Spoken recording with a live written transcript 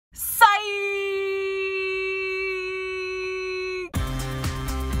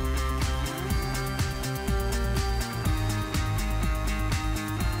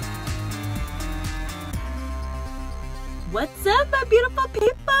beautiful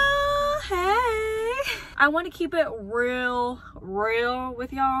people. Hey, I want to keep it real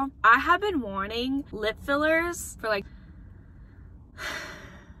with y'all. I have been wanting lip fillers for like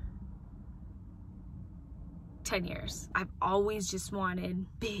 10 years. I've always just wanted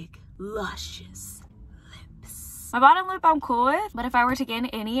big, luscious lips. My bottom lip I'm cool with, but if I were to get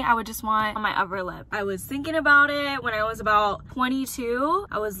any, I would just want on my upper lip. I was thinking about it when I was about 22.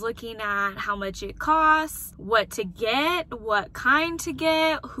 I was looking at how much it costs, what to get, what kind to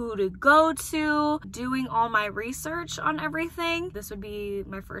get, who to go to, doing all my research on everything. This would be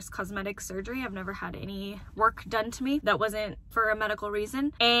my first cosmetic surgery. I've never had any work done to me that wasn't for a medical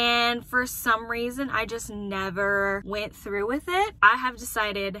reason. And for some reason, I just never went through with it. I have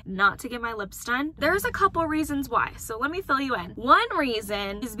decided not to get my lips done. There's a couple reasons why. So let me fill you in. One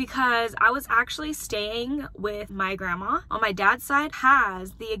reason is because I was actually staying with my grandma. On my dad's side,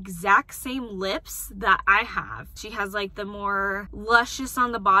 has the exact same lips that I have. She has like the more luscious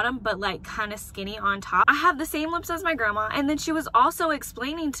on the bottom, but like kind of skinny on top. I have the same lips as my grandma. And then she was also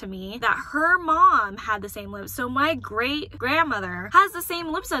explaining to me that her mom had the same lips. So my great grandmother has the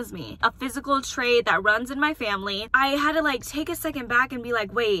same lips as me. A physical trait that runs in my family. I had to like take a second back and be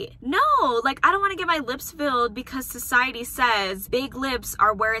like, wait, no, like I don't want to get my lips filled because society says big lips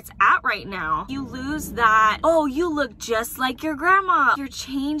are where it's at right now. You lose that, oh, you look just like your grandma. You're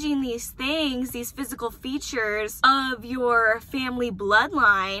changing these things, these physical features of your family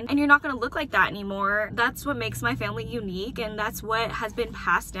bloodline, and you're not going to look like that anymore. That's what makes my family unique, and that's what has been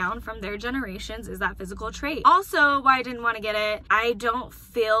passed down from their generations, is that physical trait. Also, why I didn't want to get it, I don't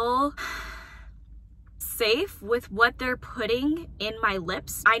feel safe with what they're putting in my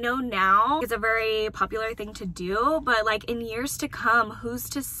lips. I know now it's a very popular thing to do, but like in years to come, who's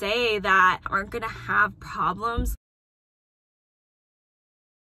to say that aren't gonna have problems?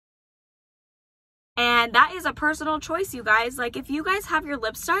 And that is a personal choice, you guys. Like, if you guys have your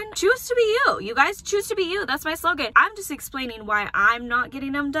lips done, choose to be you. You guys choose to be you. That's my slogan. I'm just explaining why I'm not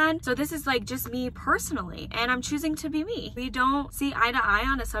getting them done. So this is like just me personally, and I'm choosing to be me. We don't see eye to eye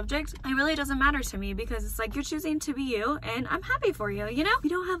on a subject. It really doesn't matter to me because it's like you're choosing to be you, and I'm happy for you, you know? If you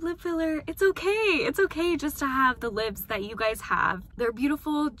don't have lip filler, it's okay. It's okay just to have the lips that you guys have. They're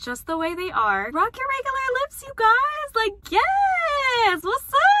beautiful just the way they are. Rock your regular lips, you guys. Like, yes,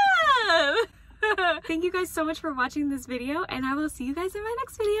 what's up? Thank you guys so much for watching this video, and I will see you guys in my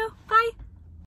next video. Bye.